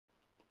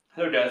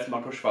Hello guys,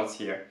 Marco Schwarz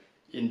here.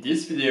 In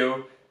this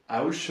video,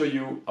 I will show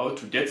you how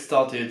to get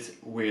started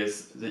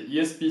with the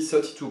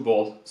ESP32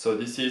 board. So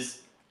this is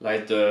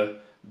like the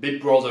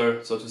big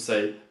brother, so to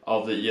say,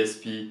 of the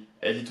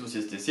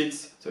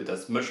ESP8266. So it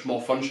has much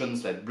more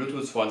functions like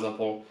Bluetooth, for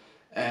example.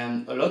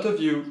 And a lot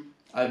of you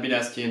have been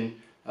asking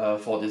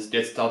for this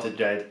get started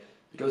guide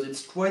because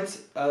it's quite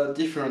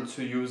different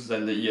to use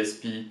than the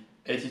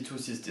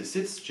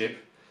ESP8266 chip.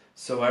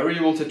 So I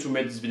really wanted to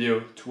make this video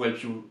to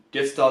help you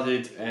get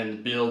started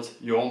and build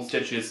your own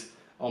sketches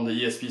on the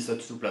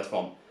ESP32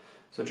 platform.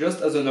 So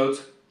just as a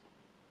note,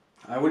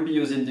 I will be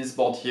using this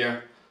board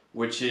here,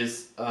 which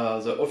is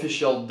the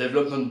official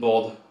development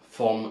board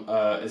from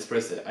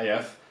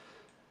ESP32.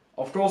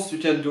 Of course, you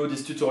can do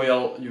this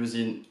tutorial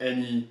using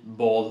any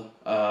board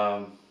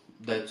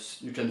that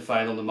you can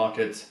find on the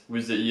market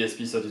with the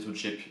ESP32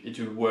 chip. It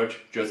will work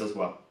just as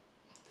well.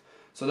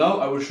 So now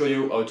I will show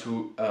you how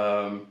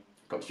to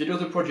configure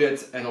the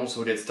project and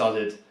also get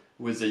started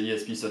with the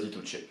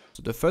ESP32 chip.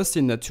 So the first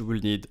thing that you will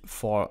need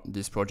for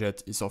this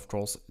project is of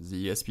course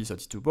the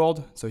ESP32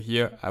 board. So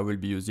here I will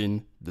be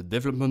using the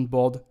development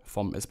board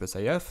from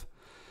ESP32,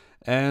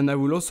 and I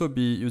will also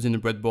be using a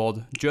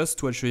breadboard just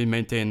to actually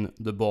maintain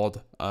the board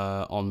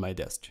on my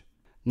desk.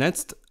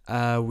 Next,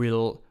 I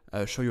will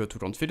show you how to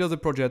configure the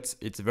project.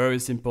 It's very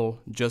simple.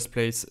 Just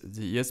place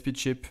the ESP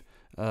chip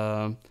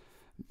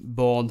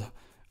board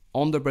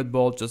on the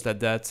breadboard just like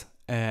that.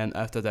 And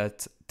after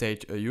that,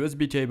 take a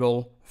USB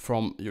cable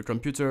from your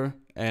computer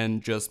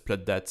and just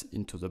plug that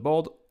into the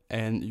board,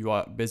 and you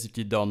are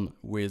basically done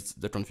with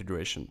the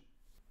configuration.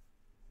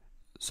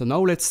 So now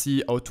let's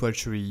see how to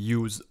actually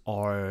use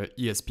our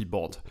ESP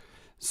board.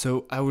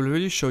 So I will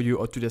really show you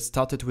how to get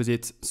started with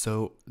it.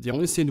 So the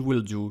only thing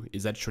we'll do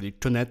is actually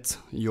connect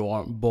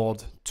your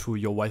board to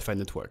your Wi-Fi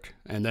network.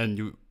 And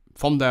then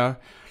from there,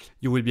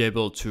 you will be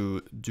able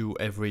to do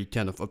every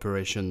kind of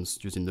operations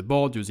using the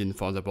board, using,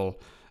 for example,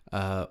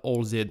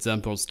 all the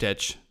example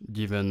sketch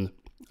given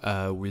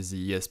with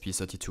the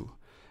ESP32.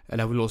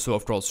 And I will also,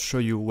 of course, show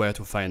you where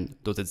to find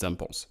those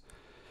examples.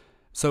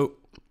 So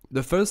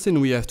the first thing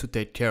we have to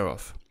take care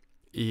of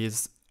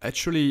is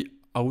actually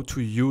how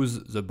to use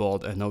the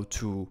board and how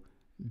to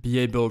be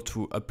able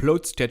to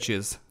upload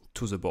sketches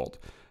to the board.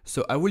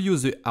 So I will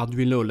use the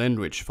Arduino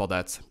language for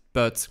that,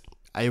 but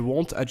I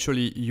won't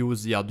actually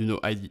use the Arduino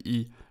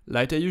IDE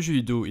like I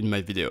usually do in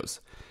my videos.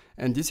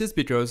 And this is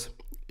because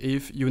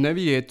if you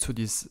navigate to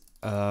this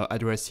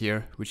address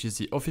here, which is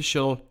the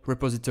official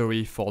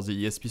repository for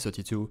the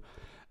ESP32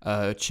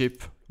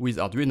 chip with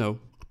Arduino,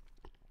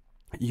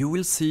 you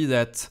will see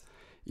that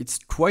it's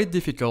quite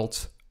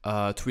difficult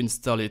to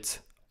install it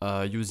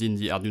using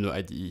the Arduino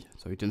IDE.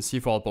 So you can see,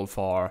 for example,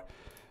 for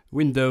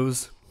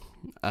Windows,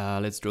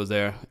 let's go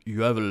there,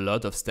 you have a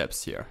lot of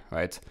steps here,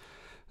 right?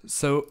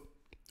 So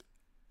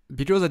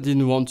because I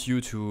didn't want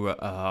you to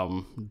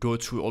go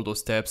through all those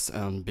steps,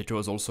 and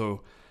because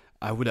also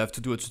I would have to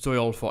do a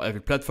tutorial for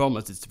every platform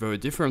as it's very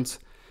different,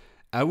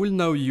 I will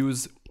now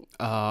use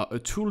a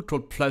tool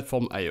called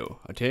PlatformIO,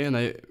 okay? And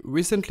I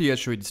recently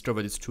actually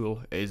discovered this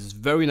tool. It's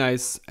very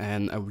nice,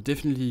 and I will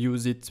definitely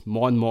use it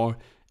more and more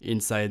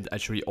inside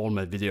actually all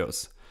my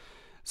videos.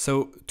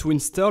 So to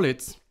install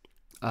it,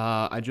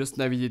 I just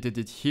navigated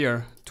it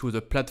here to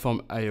the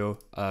PlatformIO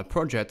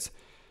project.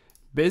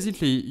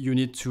 Basically, you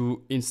need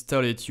to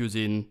install it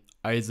using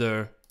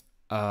either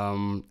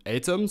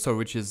Atom, so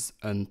which is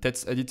a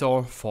text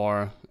editor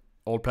for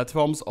all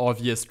platforms, or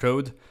VS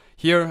Code.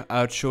 Here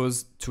I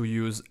chose to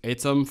use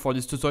Atom for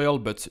this tutorial,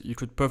 but you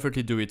could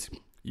perfectly do it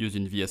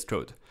using VS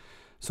Code.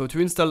 So to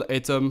install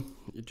Atom,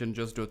 you can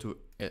just go to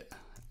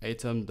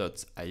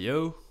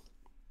atom.io,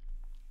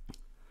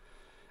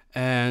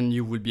 and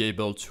you will be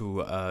able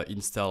to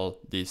install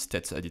this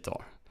text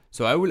editor.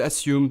 So I will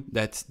assume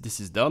that this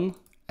is done,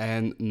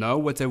 and now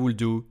what I will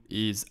do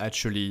is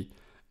actually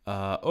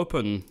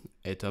open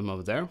Atom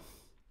over there.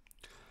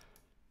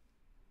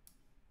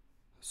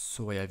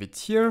 So I have it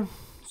here.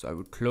 So I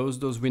will close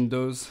those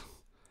windows,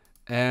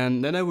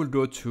 and then I will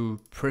go to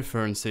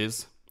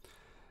Preferences,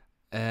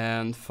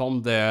 and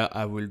from there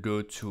I will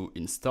go to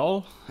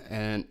Install,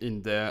 and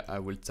in there I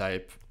will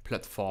type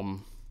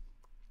Platform.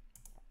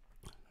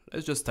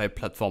 Let's just type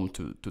Platform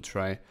to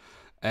try,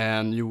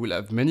 and you will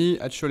have many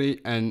actually,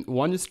 and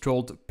one is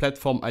called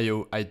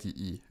PlatformIO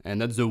IDE,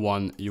 and that's the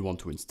one you want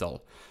to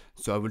install.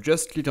 So I will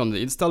just click on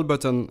the install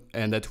button,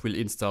 and that will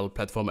install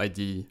Platform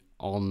IDE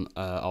on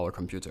our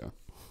computer.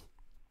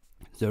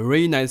 The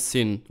really nice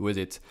thing with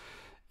it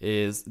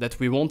is that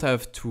we won't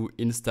have to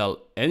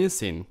install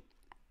anything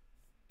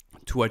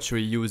to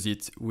actually use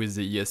it with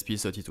the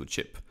ESP32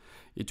 chip.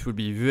 It will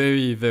be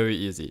very, very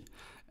easy.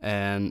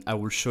 And I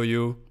will show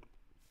you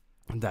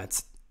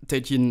that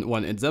taking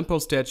one example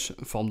sketch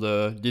from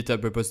the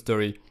GitHub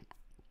repository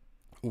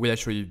will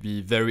actually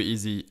be very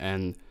easy,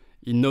 and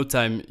in no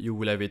time you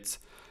will have it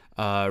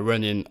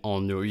running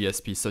on your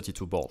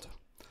ESP32 board.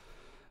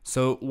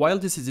 So while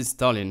this is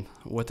installing,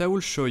 what I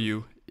will show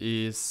you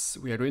is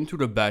we are going to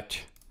go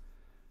back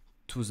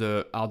to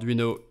the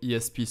Arduino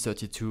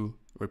ESP32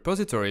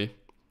 repository,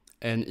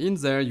 And in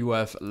there you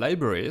have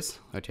libraries,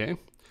 okay?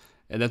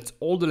 And that's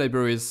all the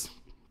libraries,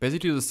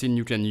 basically the thing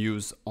you can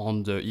use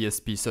on the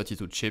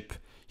ESP32 chip.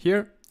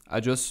 Here, I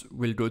just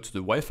will go to the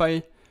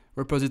Wi-Fi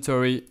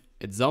repository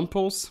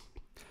examples,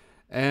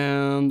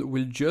 and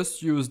we'll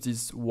just use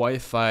this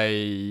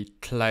Wi-Fi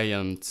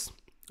client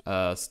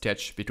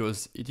sketch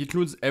because it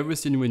includes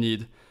everything we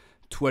need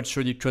to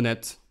actually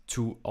connect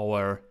to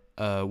our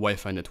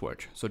Wi-Fi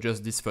network. So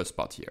just this first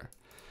part here.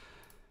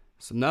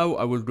 So now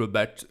I will go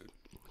back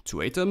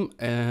to Atom,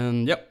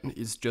 and yeah,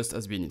 it's just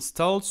has been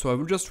installed. So I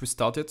will just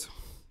restart it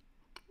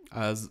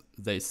as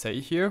they say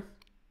here.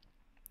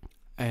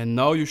 And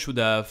now you should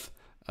have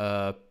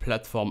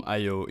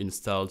PlatformIO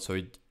installed, so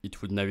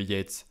it would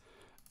navigate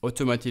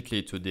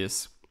automatically to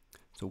this.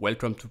 So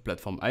welcome to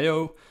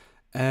PlatformIO.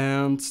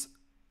 And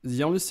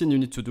the only thing you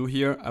need to do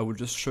here, I will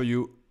just show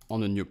you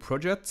on a new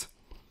project.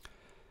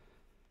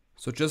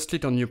 So just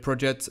click on new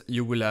project,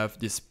 you will have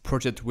this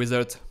project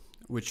wizard,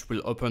 which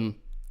will open,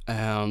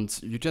 and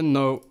you can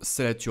now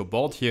select your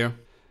board here.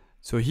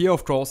 So here,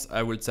 of course,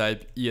 I will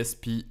type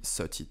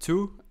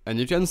ESP32, and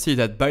you can see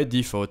that by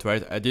default,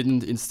 right, I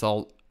didn't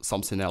install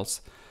something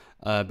else.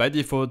 By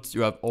default,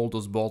 you have all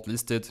those boards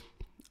listed.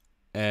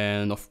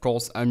 And of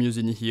course, I'm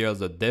using here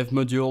the dev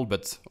module,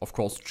 but of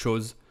course,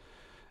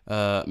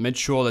 make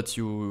sure that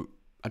you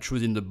are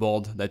choosing the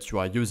board that you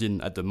are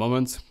using at the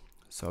moment.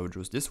 So I will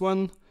choose this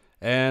one,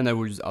 and I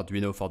will use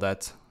Arduino for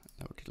that.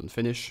 I will click on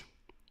finish.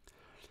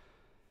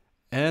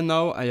 And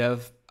now I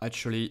have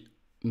actually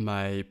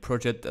my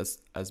project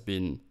has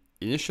been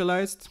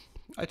initialized.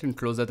 I can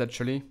close that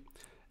actually.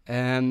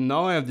 And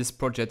now I have this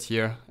project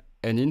here,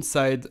 and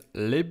inside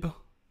lib,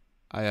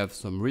 I have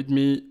some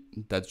README,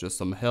 that's just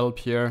some help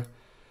here.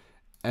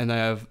 And I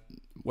have,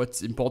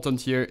 what's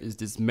important here is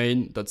this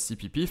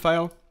main.cpp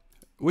file,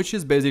 which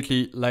is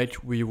basically like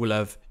we will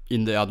have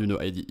in the Arduino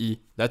IDE.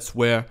 That's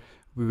where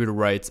we will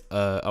write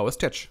our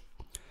sketch.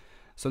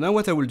 So now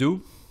what I will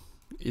do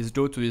is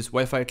go to this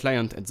Wi-Fi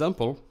client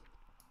example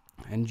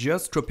and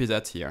just copy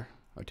that here.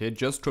 Okay,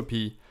 just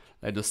copy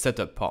like the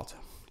setup part.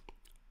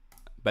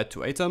 Back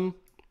to Atom.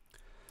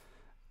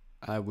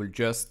 I will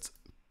just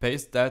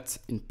paste that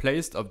in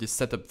place of this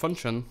setup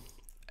function,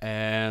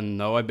 and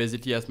now I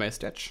basically have my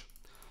sketch.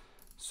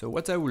 So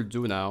what I will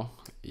do now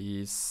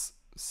is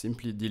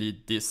simply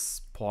delete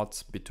this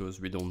part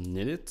because we don't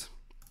need it.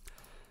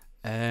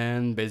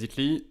 And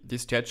basically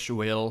this sketch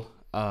will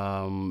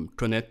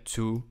connect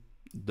to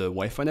the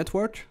Wi-Fi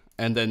network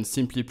and then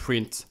simply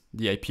print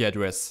the IP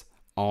address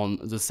on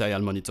the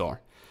serial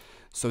monitor.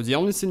 So the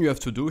only thing you have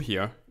to do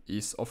here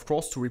is, of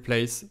course, to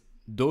replace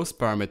those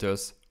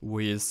parameters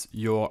with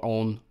your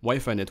own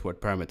Wi-Fi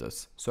network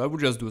parameters. So I will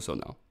just do so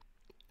now.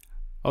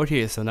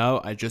 Okay, so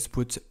now I just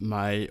put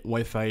my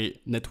Wi-Fi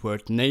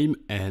network name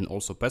and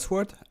also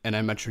password, and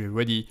I'm actually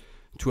ready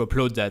to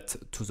upload that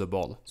to the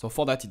board. So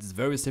for that, it's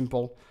very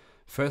simple.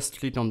 First,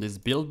 click on this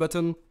build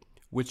button,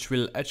 which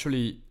will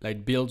actually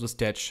like build the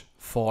sketch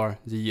for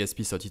the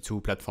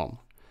ESP32 platform.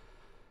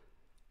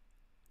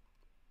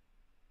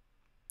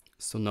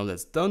 So now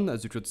that's done.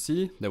 As you could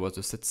see, there was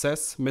a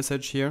success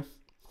message here.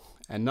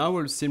 And now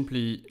we'll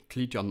simply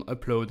click on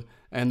upload.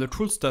 And the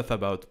cool stuff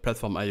about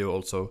PlatformIO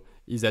also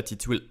is that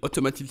it will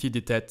automatically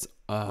detect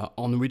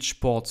on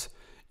which port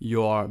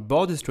your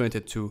board is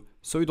connected to,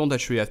 so you don't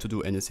actually have to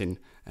do anything,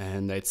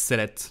 and it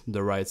select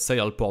the right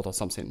serial port or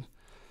something.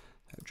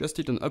 Just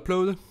hit on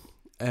upload,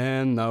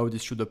 and now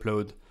this should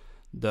upload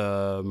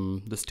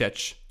the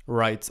sketch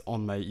right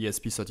on my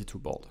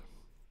ESP32 board.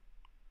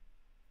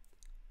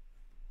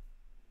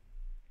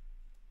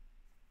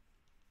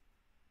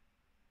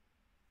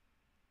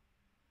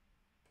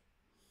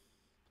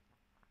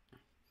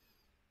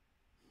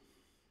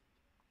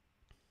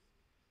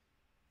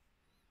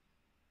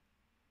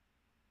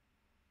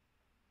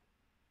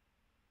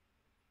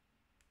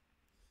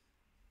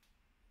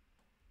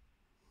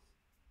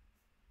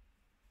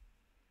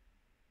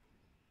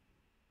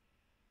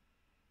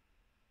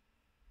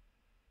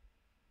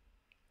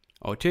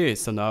 Okay,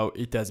 so now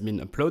it has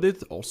been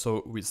uploaded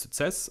also with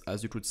success,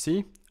 as you could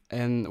see.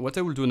 And what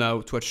I will do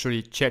now to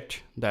actually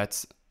check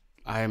that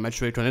I am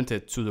actually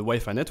connected to the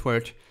Wi-Fi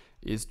network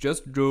is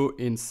just go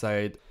in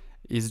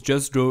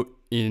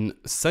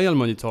serial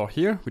monitor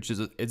here, which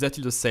is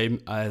exactly the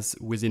same as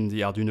within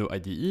the Arduino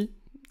IDE.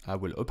 I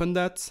will open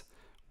that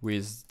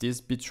with this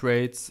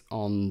bitrate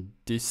on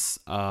this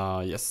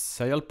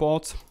serial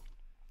port.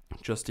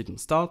 Just hit on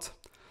start.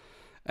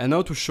 And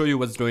now to show you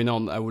what's going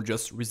on, I will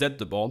just reset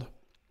the board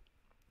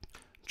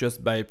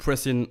just by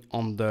pressing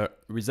on the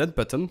reset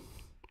button.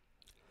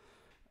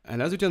 And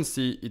as you can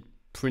see, it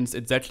prints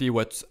exactly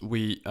what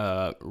we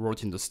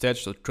wrote in the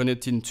sketch. So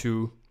connecting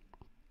to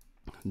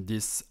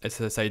this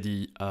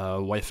SSID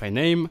Wi-Fi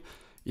name,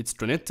 it's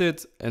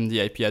connected, and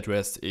the IP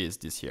address is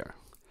this here.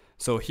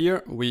 So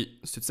here we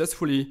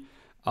successfully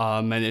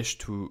managed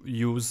to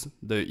use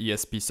the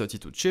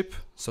ESP32 chip.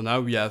 So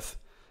now we have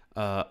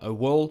a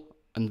whole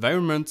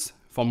environment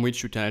from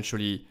which you can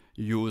actually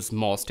use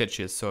more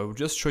sketches. So I will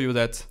just show you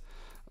that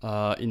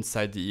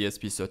inside the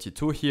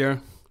ESP32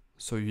 here.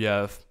 So you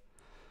have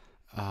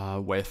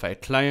Wi-Fi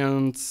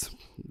client,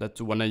 that's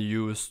the one I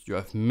use. You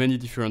have many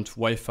different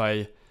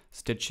Wi-Fi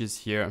stages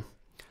here.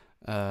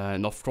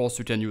 And of course,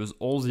 you can use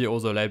all the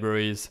other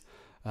libraries.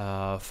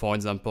 For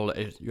example,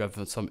 you have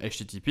some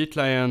HTTP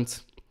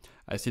client.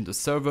 I think the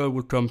server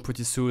will come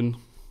pretty soon.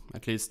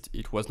 At least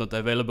it was not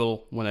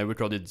available when I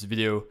recorded this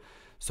video.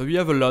 So we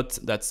have a lot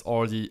that's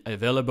already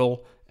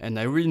available, and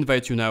I really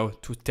invite you now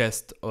to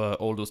test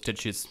all those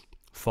stages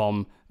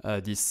from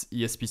this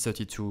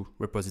ESP32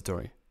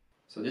 repository.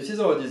 So this is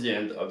already the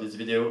end of this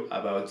video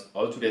about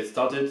how to get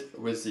started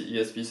with the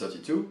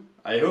ESP32.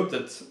 I hope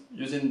that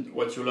using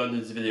what you learned in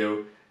this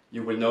video,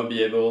 you will now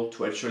be able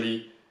to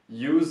actually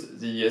use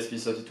the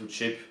ESP32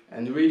 chip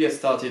and really get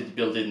started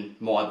building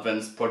more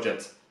advanced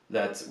projects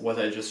than what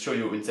I just showed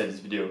you inside this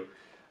video.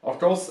 Of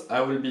course,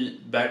 I will be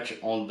back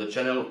on the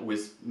channel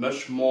with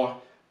much more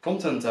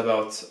content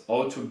about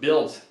how to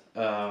build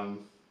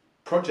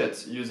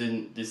projects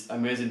using this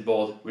amazing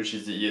board, which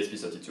is the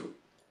ESP32.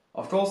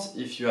 Of course,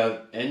 if you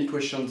have any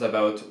questions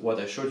about what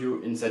I showed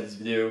you inside this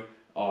video,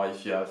 or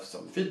if you have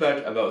some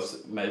feedback about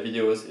my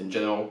videos in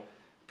general,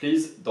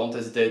 please don't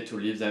hesitate to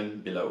leave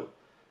them below.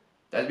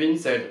 That being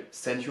said,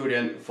 thank you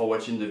again for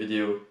watching the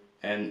video,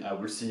 and I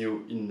will see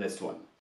you in the next one.